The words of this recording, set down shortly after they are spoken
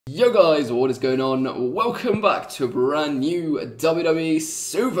Yo guys, what is going on? Welcome back to a brand new WWE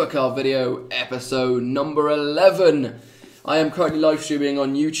Supercard video, episode number 11. I am currently live streaming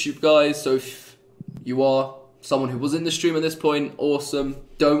on YouTube, guys, so if you are someone who was in the stream at this point, awesome.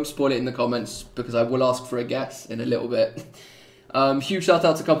 Don't spoil it in the comments, because I will ask for a guess in a little bit. Huge shout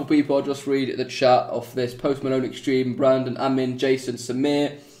out to a couple people. I'll just read the chat off this. Post Malone Extreme, Brandon, Amin, Jason,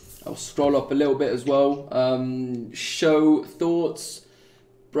 Samir. I'll scroll up a little bit as well. Show thoughts.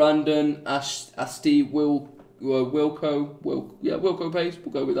 Brandon, Asti, Wilco Pace,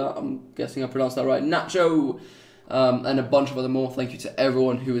 we'll go with that. I'm guessing I pronounced that right. Nacho, and a bunch of other more. Thank you to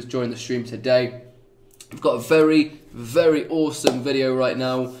everyone who has joined the stream today. We've got a very, very awesome video right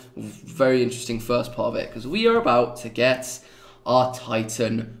now. Very interesting first part of it, because we are about to get our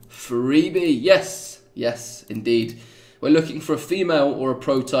Titan freebie. Yes, yes, indeed. We're looking for a female or a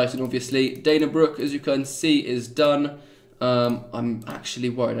pro Titan, obviously. Dana Brooke, as you can see, is done. I'm actually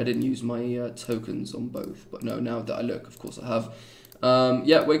worried I didn't use my tokens on both, but no, now that I look, of course I have.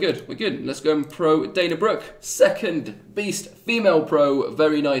 Yeah, we're good, we're good. Let's go and pro Dana Brooke. Second Beast Female Pro,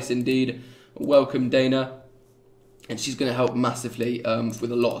 very nice indeed. Welcome, Dana. And she's going to help massively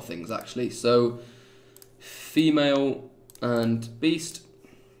with a lot of things, actually. So, female and Beast.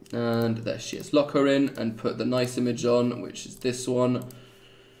 And there she is. Lock her in and put the nice image on, which is this one.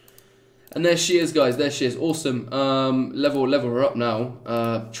 And there she is, guys. There she is. Awesome. Level her up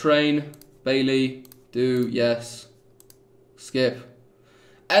now. Train, Bailey, do, yes, skip.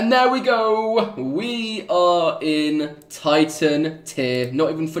 And there we go. We are in Titan tier.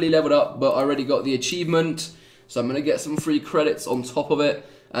 Not even fully leveled up, but I already got the achievement. So I'm going to get some free credits on top of it.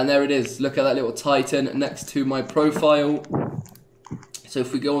 And there it is. Look at that little Titan next to my profile. So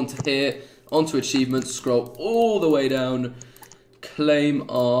if we go onto here, onto achievements, scroll all the way down, claim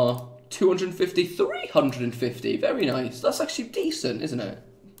our 250, 350. Very nice. That's actually decent, isn't it?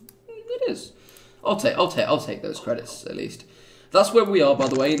 It is. I'll take those credits at least. That's where we are, by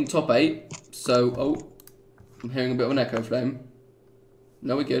the way, in top 8. So, oh, I'm hearing a bit of an echo flame.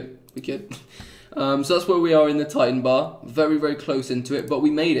 No, we're good. We're good. So that's where we are in the Titan bar. Very, very close into it, but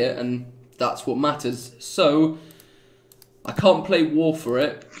we made it, and that's what matters. So, I can't play War for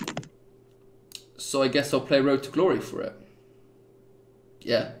it. So I guess I'll play Road to Glory for it.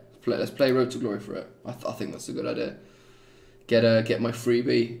 Yeah. Let's play Road to Glory for it. I think that's a good idea. Get my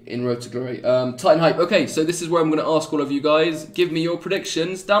freebie in Road to Glory. Titan Hype. Okay, so this is where I'm going to ask all of you guys. Give me your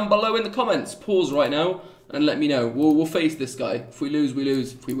predictions down below in the comments. Pause right now and let me know. We'll face this guy. If we lose, we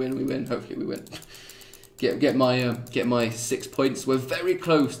lose. If we win, we win. Hopefully we win. Get my 6 points. We're very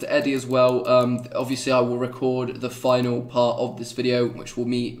close to Eddie as well. Obviously I will record the final part of this video, which will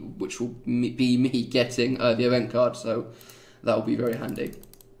be me getting the event card. So that will be very handy.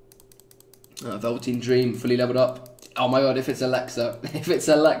 Velveteen Dream, fully leveled up. Oh my god, if it's Alexa. If it's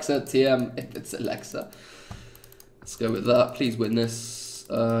Alexa, TM. If it's Alexa. Let's go with that. Please win this.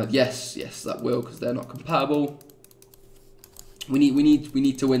 Yes, that will, because they're not compatible. We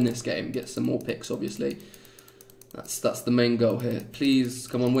need to win this game. Get some more picks, obviously. That's the main goal here. Please,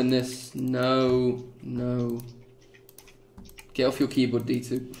 come on, win this. No. Get off your keyboard,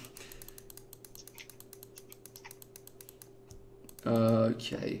 D2.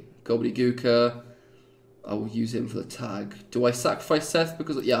 Okay. Gobbledygooker. I will use him for the tag. Do I sacrifice Seth?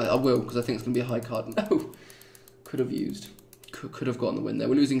 Because yeah, I will, because I think it's going to be a high card. No. Could have used. Could have gotten the win there.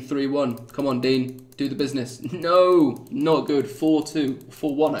 We're losing 3-1. Come on, Dean. Do the business. No. Not good. 4-2.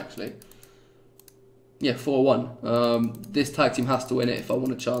 4-1, actually. Yeah, 4-1. This tag team has to win it if I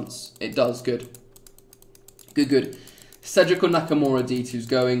want a chance. It does. Good. Good. Cedric or Nakamura, D2's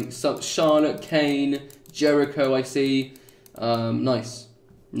going. Charlotte, Kane, Jericho, I see.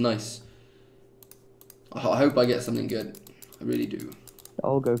 Nice. I hope I get something good. I really do.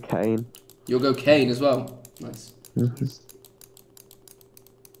 I'll go Kane. You'll go Kane as well. Nice.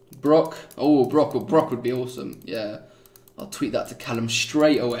 Brock. Oh, Brock would be awesome. Yeah. I'll tweet that to Callum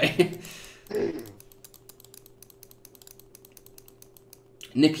straight away.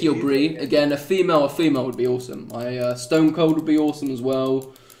 Nikki or Brie. Again, a female would be awesome. Stone Cold would be awesome as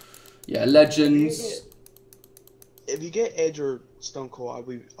well. Yeah, Legends. If you get Edge or Stone Cold,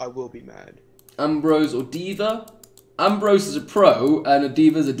 I will be mad. Ambrose or Diva? Ambrose is a pro and a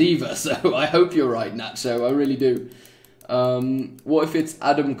Diva's a diva, so I hope you're right, Nacho. I really do. What if it's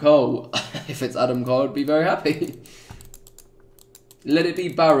Adam Cole? If it's Adam Cole, I'd be very happy. Let it be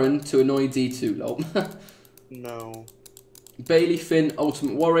Baron to annoy D2, lol. No. Bailey, Finn,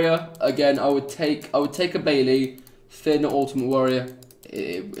 Ultimate Warrior. Again, I would take a Bailey, Finn, Ultimate Warrior.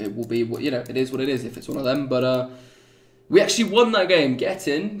 It will be, you know, it is what it is if it's one of them, but we actually won that game. Get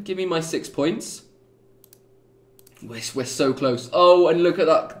in. Give me my 6 points. We're so close. Oh, and look at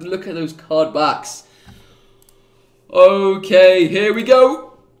that. Look at those card backs. Okay, here we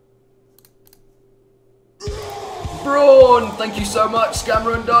go. Braun, thank you so much.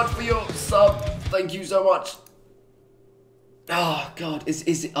 Scammer and Dart for your sub. Thank you so much. Oh, God. Is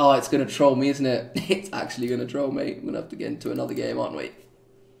it? Oh, it's going to troll me, isn't it? It's actually going to troll me. We're going to have to get into another game, aren't we?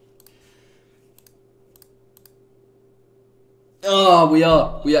 Oh, we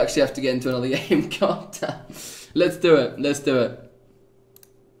are. We actually have to get into another game. God damn. Let's do it. Let's do it.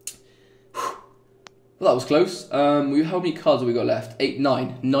 Well, that was close. How many cards have we got left? 8,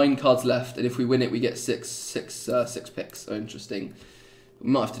 9. 9 cards left, and if we win it, we get six picks. So interesting. We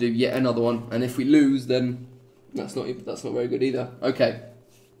might have to do yet another one, and if we lose, then that's not very good either. Okay.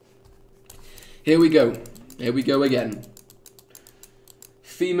 Here we go. Here we go again.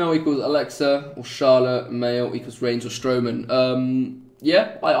 Female equals Alexa or Charlotte. Male equals Reigns or Strowman.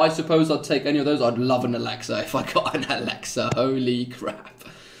 Yeah, I suppose I'd take any of those. I'd love an Alexa if I got an Alexa. Holy crap.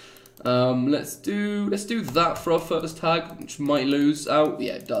 Let's do that for our first tag, which might lose out.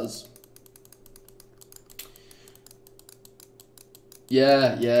 Yeah, it does.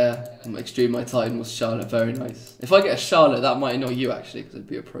 Yeah. Extreme My Titan was Charlotte. Very nice. If I get a Charlotte, that might annoy you actually, because it'd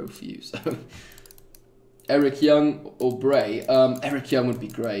be a pro for you. So, Eric Young or Bray. Eric Young would be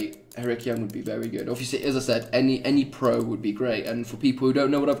great. Eric Young would be very good. Obviously, as I said, any pro would be great. And for people who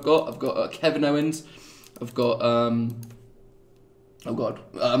don't know what I've got Kevin Owens. I've got oh god.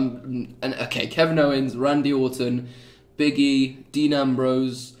 Kevin Owens, Randy Orton, Big E, Dean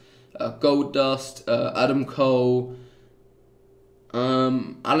Ambrose, Goldust, Adam Cole,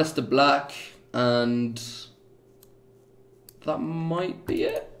 Aleister Black, and that might be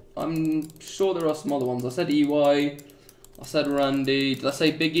it. I'm sure there are some other ones. I said EY, I said Randy. Did I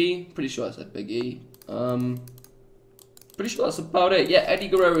say Big E? Pretty sure I said Big E. Pretty sure that's about it. Yeah, Eddie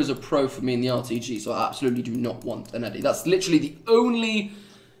Guerrero is a pro for me in the RTG, so I absolutely do not want an Eddie. That's literally the only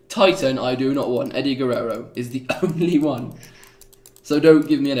Titan I do not want. Eddie Guerrero is the only one. So don't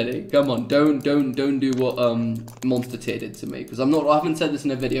give me an Eddie. Come on, don't do what Monster Tier did to me, because I haven't said this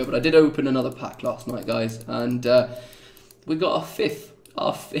in a video, but I did open another pack last night, guys, and we got our fifth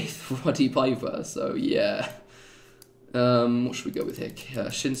Roddy Piper. So yeah. What should we go with here?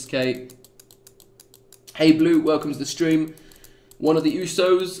 Shinsuke. Hey Blue, welcome to the stream. One of the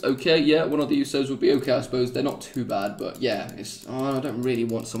Usos, okay, yeah, one of the Usos would be okay, I suppose. They're not too bad, but yeah, I don't really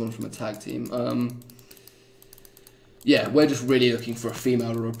want someone from a tag team. Yeah, we're just really looking for a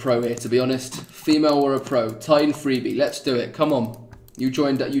female or a pro here, to be honest. Female or a pro. Titan freebie, let's do it. Come on. You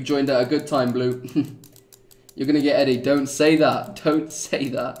joined at a good time, Blue. You're gonna get Eddie. Don't say that. Don't say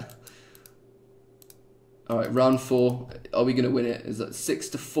that. Alright, round 4. Are we going to win it? Is that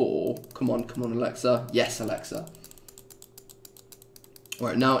 6-4? Come on, Alexa. Yes, Alexa.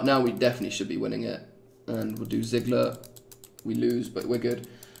 Alright, now we definitely should be winning it. And we'll do Ziggler. We lose, but we're good.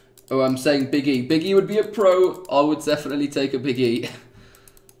 Oh, I'm saying Big E. Big E would be a pro. I would definitely take a Big E.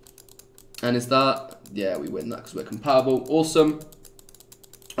 And is that... Yeah, we win that because we're compatible. Awesome.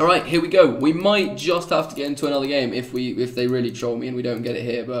 Alright, here we go. We might just have to get into another game if they really troll me and we don't get it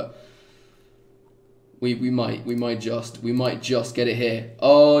here, but... We might just get it here.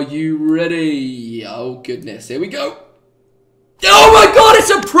 Are you ready? Oh goodness, here we go. Oh my god,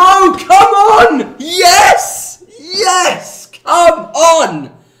 it's a pro! Come on! Yes! Yes! Come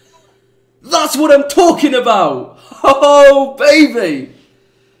on! That's what I'm talking about! Oh baby!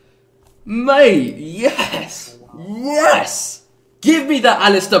 Mate, yes! Yes! Give me that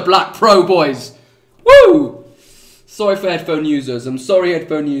Aleister Black Pro, boys! Woo! Sorry for headphone users. I'm sorry,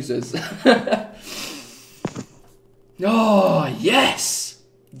 headphone users. Oh, yes!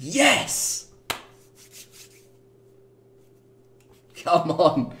 Yes! Come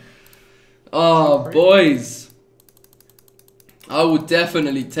on. Oh, boys. I will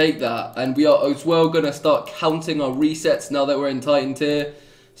definitely take that. And we are as well going to start counting our resets now that we're in Titan tier.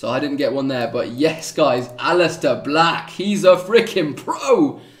 So I didn't get one there. But yes, guys. Aleister Black. He's a freaking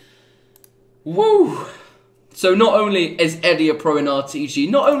pro. Woo! So not only is Eddie a pro in RTG,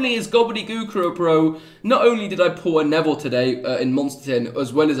 not only is Gobbledygooker a pro, not only did I pull a Neville today in Monster Tin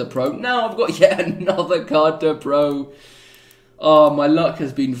as well as a pro, now I've got yet another card to pro. Oh, my luck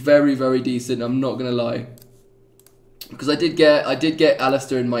has been very, very decent, I'm not going to lie. Because I did get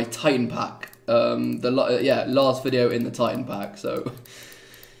Aleister in my Titan pack, last video in the Titan pack, so...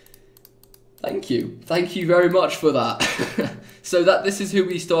 Thank you very much for that. So this is who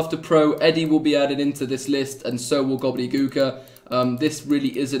we start to pro. Eddie will be added into this list, and so will Gobbledygooker. This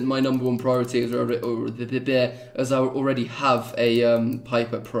really isn't my #1 priority as I already have a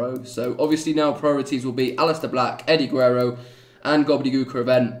Piper Pro. So obviously now priorities will be Aleister Black, Eddie Guerrero, and Gobbledygooker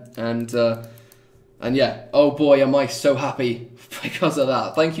event. And And yeah, oh boy, am I so happy because of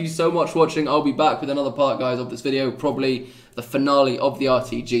that. Thank you so much for watching. I'll be back with another part, guys, of this video, probably the finale of the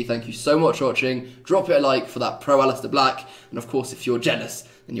RTG. Thank you so much for watching. Drop it a like for that pro Alistair Black. And of course, if you're jealous,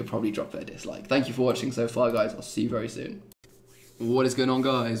 then you'll probably drop it a dislike. Thank you for watching so far, guys. I'll see you very soon. What is going on,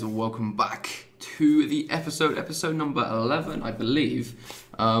 guys? Welcome back to the episode number 11, I believe.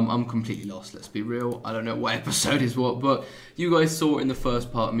 I'm completely lost, let's be real. I don't know what episode is what, but you guys saw in the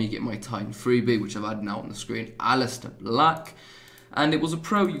first part me get my Titan freebie, which I've had now on the screen, Alistair Black. And it was a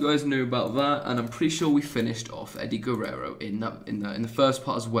pro, you guys knew about that, and I'm pretty sure we finished off Eddie Guerrero in the first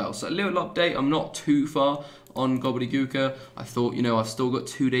part as well. So a little update, I'm not too far on Gobbledygooker. I thought, you know, I've still got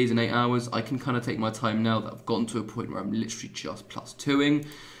 2 days and 8 hours. I can kind of take my time now that I've gotten to a point where I'm literally just +2ing.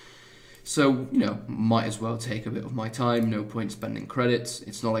 So, you know, might as well take a bit of my time, no point spending credits.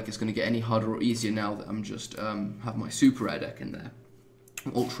 It's not like it's going to get any harder or easier now that I'm just, have my super rare deck in there.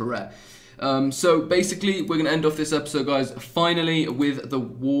 Ultra rare. So basically, we're going to end off this episode, guys, finally with the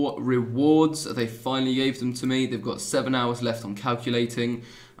war rewards. They finally gave them to me. They've got 7 hours left on calculating.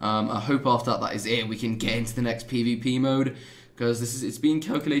 I hope after that is it. We can get into the next PvP mode, because it's been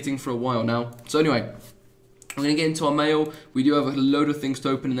calculating for a while now. So anyway, we're going to get into our mail. We do have a load of things to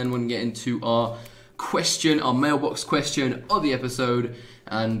open, and then we're going to get into our mailbox question of the episode,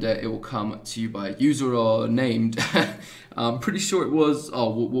 and it will come to you by a user or named. I'm pretty sure it was,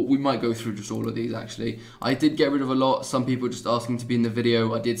 we might go through just all of these actually. I did get rid of a lot. Some people just asking to be in the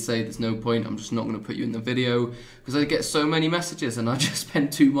video. I did say there's no point, I'm just not going to put you in the video, because I get so many messages and I just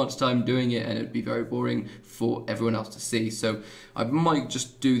spend too much time doing it, and it'd be very boring for everyone else to see. So I might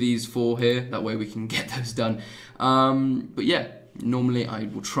just do these 4 here, that way we can get those done. But yeah, normally I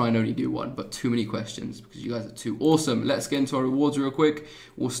will try and only do 1, but too many questions because you guys are too awesome. Let's get into our rewards real quick.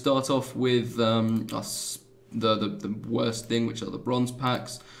 We'll start off with the worst thing, which are the bronze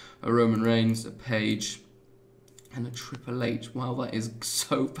packs, a Roman Reigns, a Paige, and a Triple H. Wow, that is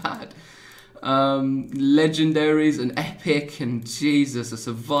so bad. Legendaries, an Epic, and Jesus, a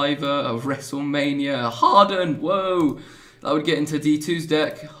Survivor, a WrestleMania, a Harden. Whoa, that would get into D2's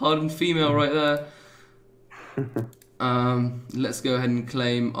deck. Harden female right there. Let's go ahead and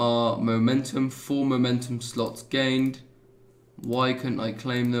claim our momentum. 4 momentum slots gained. Why couldn't I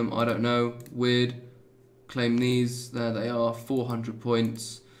claim them? I don't know. Weird. Claim these. There they are. 400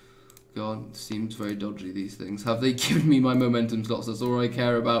 points. God, seems very dodgy, these things. Have they given me my momentum slots? That's all I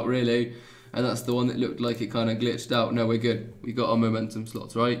care about, really. And that's the one that looked like it kind of glitched out. No, we're good. We got our momentum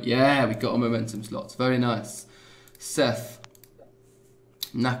slots, right? Yeah, we got our momentum slots. Very nice. Seth.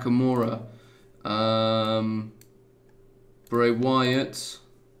 Nakamura. Bray Wyatt,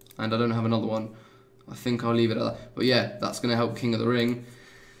 and I don't have another one. I think I'll leave it at that. But yeah, that's going to help King of the Ring.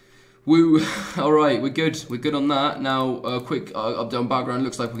 Woo! Alright, we're good. We're good on that. Now, quick update on Battleground.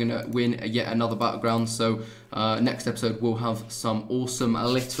 Looks like we're going to win yet another Battleground. So, next episode we'll have some awesome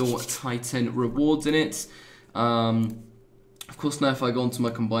little Titan rewards in it. Of course, now if I go onto my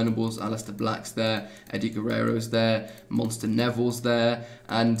combinables, Alistair Black's there, Eddie Guerrero's there, Monster Neville's there,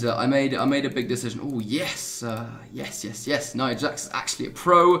 and I made a big decision. Oh yes, yes. Nia Jax is actually a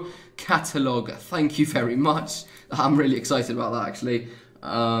pro catalog. Thank you very much. I'm really excited about that actually.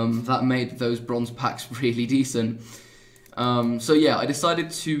 That made those bronze packs really decent. So yeah, I decided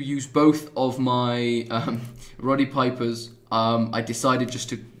to use both of my Roddy Pipers. I decided just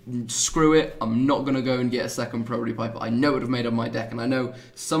to screw it, I'm not going to go and get a second Pro Roddy Piper. I know it would have made on my deck, and I know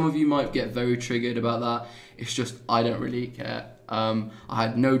some of you might get very triggered about that. It's just, I don't really care. I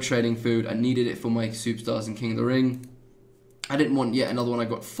had no trading food, I needed it for my Superstars and King of the Ring. I didn't want yet another one, I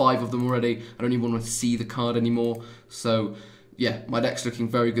got 5 of them already. I don't even want to see the card anymore. So yeah, my deck's looking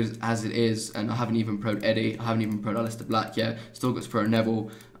very good as it is, and I haven't even pro'd Eddie, I haven't even pro'd Alistair Black yet, still got to pro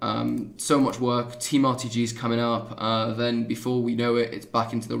Neville. So much work, Team RTG's coming up, then before we know it, it's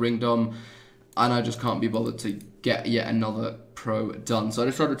back into the Ringdom, and I just can't be bothered to get yet another pro done. So I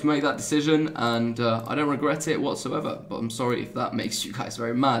decided to make that decision, and I don't regret it whatsoever, but I'm sorry if that makes you guys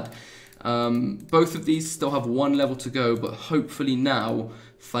very mad. Both of these still have 1 level to go, but hopefully now,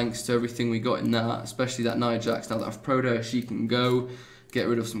 thanks to everything we got in that, especially that Nia Jax, now that I've pro'd her, she can go. Get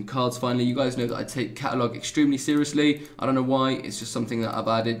rid of some cards finally. You guys know that I take catalog extremely seriously. I don't know why, it's just something that I've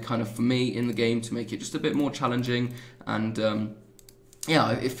added kind of for me in the game to make it just a bit more challenging, and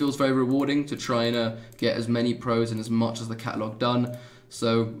yeah, it feels very rewarding to try and get as many pros and as much as the catalog done.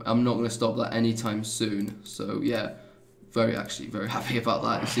 So I'm not going to stop that anytime soon. So yeah, actually very happy about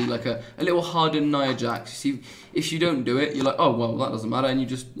that. You see like a little hardened Nia Jax. You see, if you don't do it, you're like, oh well, that doesn't matter, and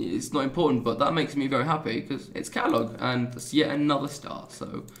it's not important. But that makes me very happy because it's catalog and it's yet another star.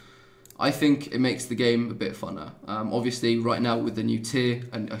 So I think it makes the game a bit funner. Obviously, right now with the new tier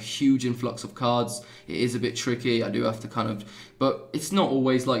and a huge influx of cards, it is a bit tricky. I do have to kind of, but it's not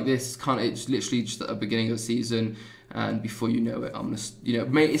always like this. It's literally just at the beginning of the season, and before you know it, I'm just,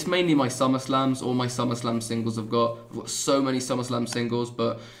 it's mainly my SummerSlams. All my SummerSlam singles I've got so many SummerSlam singles,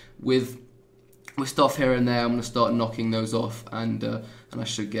 but with stuff here and there, I'm going to start knocking those off, and I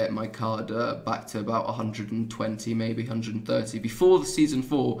should get my card back to about 120, maybe 130. Before the season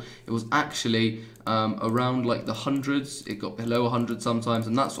 4, it was actually around like the hundreds. It got below 100 sometimes,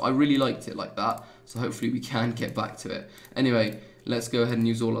 and I really liked it like that. So hopefully we can get back to it. Anyway, let's go ahead and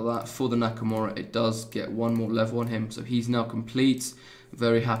use all of that. For the Nakamura, it does get one more level on him, so he's now complete.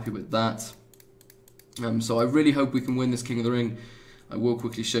 Very happy with that. So I really hope we can win this King of the Ring. I will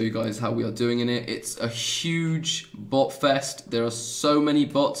quickly show you guys how we are doing in it. It's a huge bot fest. There are so many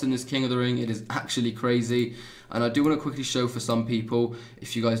bots in this King of the Ring. It is actually crazy. And I do want to quickly show for some people,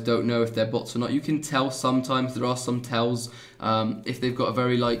 if you guys don't know if they're bots or not, you can tell sometimes. There are some tells. If they've got a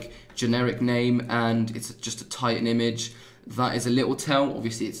very like generic name and it's just a Titan image, that is a little tell.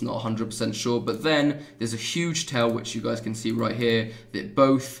 Obviously it's not 100% sure, but then there's a huge tell, which you guys can see right here, that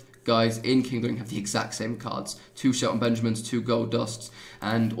both guys in King of the Ring have the exact same cards. 2 Shelton Benjamins, 2 Gold Dusts,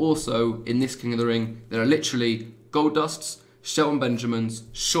 and also in this King of the Ring there are literally Gold Dusts, Shelton Benjamins,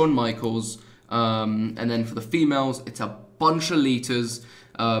 Shawn Michaels, and then for the females it's a bunch of Litas,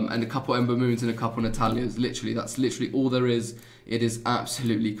 and a couple Ember Moons and a couple Natalias. Literally, that's literally all there is. It is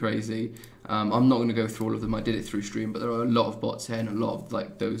absolutely crazy. I'm not going to go through all of them. I did it through stream, but there are a lot of bots here and a lot of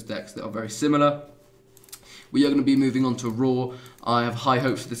like those decks that are very similar. We are going to be moving on to Raw. I have high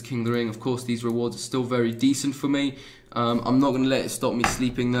hopes for this King of the Ring. Of course, these rewards are still very decent for me. I'm not going to let it stop me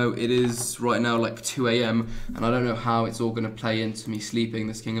sleeping though. It is right now like 2 AM, and I don't know how it's all going to play into me sleeping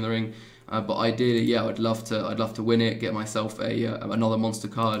this King of the Ring. But ideally, yeah, I'd love to win it, get myself another monster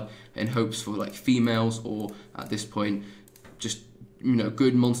card in hopes for like females, or at this point, just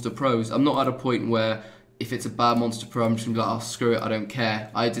good monster pros. I'm not at a point where if it's a bad monster pro, I'm just gonna be like, oh, screw it, I don't care.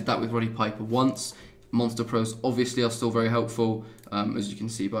 I did that with Roddy Piper once. Monster pros obviously are still very helpful, as you can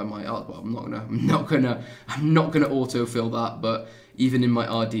see by my art. Well, I'm not gonna autofill that, but even in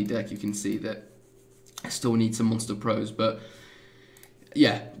my RD deck, you can see that I still need some monster pros. But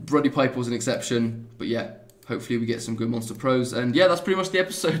yeah, Roddy Piper was an exception, but yeah, hopefully we get some good monster pros. And yeah, that's pretty much the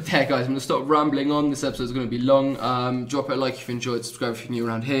episode there, guys. I'm going to stop rambling on. This episode is going to be long. Drop it a like if you enjoyed, subscribe if you're new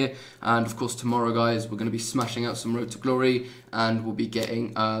around here. And of course, tomorrow, guys, we're going to be smashing out some Road to Glory, and we'll be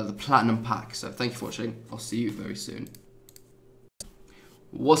getting the Platinum Pack. So thank you for watching. I'll see you very soon.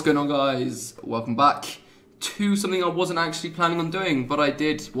 What's going on, guys? Welcome back to something I wasn't actually planning on doing, but I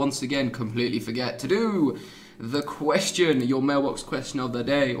did once again completely forget to do. The question, your mailbox question of the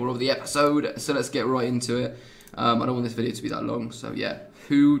day, or of the episode. So let's get right into it. I don't want this video to be that long, so yeah.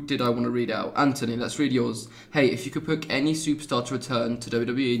 Who did I want to read out? Anthony, let's read yours. Hey, if you could pick any superstar to return to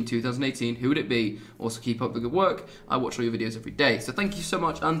WWE in 2018, who would it be? Also, keep up the good work. I watch all your videos every day. So thank you so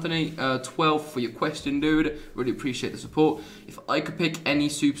much, Anthony. 12 for your question, dude. Really appreciate the support. If I could pick any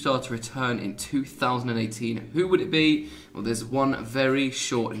superstar to return in 2018, who would it be? Well, there's one very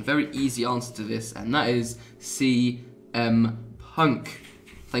short and very easy answer to this, and that is CM Punk.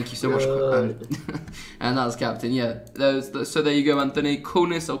 Thank you so much. And that was Captain. Yeah, so there you go, Anthony.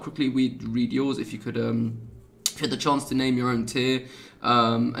 Coolness, I'll quickly read yours. If you could, if you had the chance to name your own tier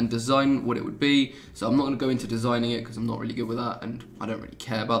and design what it would be. So I'm not going to go into designing it because I'm not really good with that, and I don't really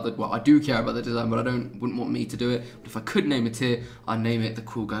care about the, well, I do care about the design, but wouldn't want me to do it. But if I could name a tier, I'd name it the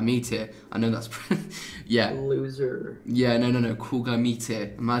CoolGuyMe tier. I know that's, yeah. Loser. Yeah, no, CoolGuyMe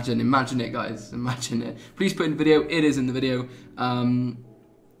tier. Imagine it, guys. Imagine it. Please put in the video. It is in the video.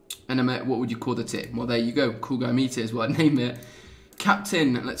 And what would you call the tier? Well, there you go. CoolGuyMeYt is what I'd name it.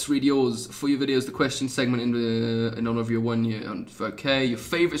 Captain, let's read yours. For your videos, the question segment in honor of your 1 year. Okay, your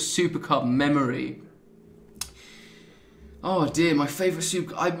favourite supercard memory. Oh dear, my favourite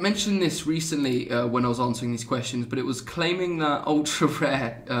super. I mentioned this recently when I was answering these questions, but it was claiming that ultra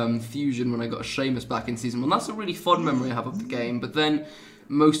rare fusion when I got a Sheamus back in season 1. That's a really fond memory I have of the game. But then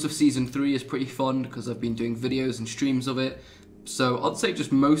most of season 3 is pretty fond because I've been doing videos and streams of it. So I'd say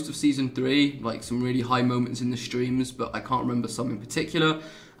just most of season 3, like some really high moments in the streams, but I can't remember some in particular.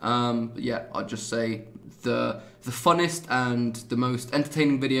 But yeah, I'd just say the funnest and the most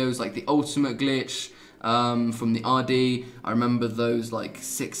entertaining videos, like the ultimate glitch from the RD. I remember those like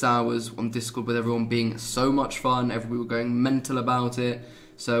 6 hours on Discord with everyone being so much fun. Everybody were going mental about it.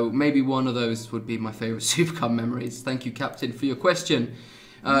 So maybe one of those would be my favourite supercard memories. Thank you, Captain, for your question.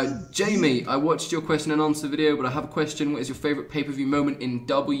 Jamie, I watched your question and answer video, but I have a question. What is your favourite pay-per-view moment in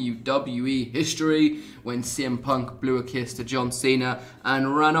WWE history? When CM Punk blew a kiss to John Cena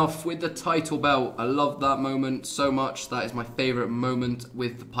and ran off with the title belt. I love that moment so much. That is my favourite moment,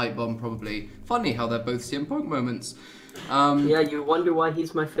 with the pipe bomb probably. Funny how they're both CM Punk moments. Yeah, you wonder why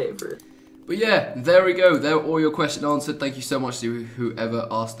he's my favourite. But yeah, there we go. There are all your questions answered. Thank you so much to whoever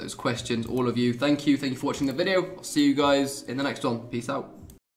asked those questions. All of you. Thank you. Thank you for watching the video. I'll see you guys in the next one. Peace out.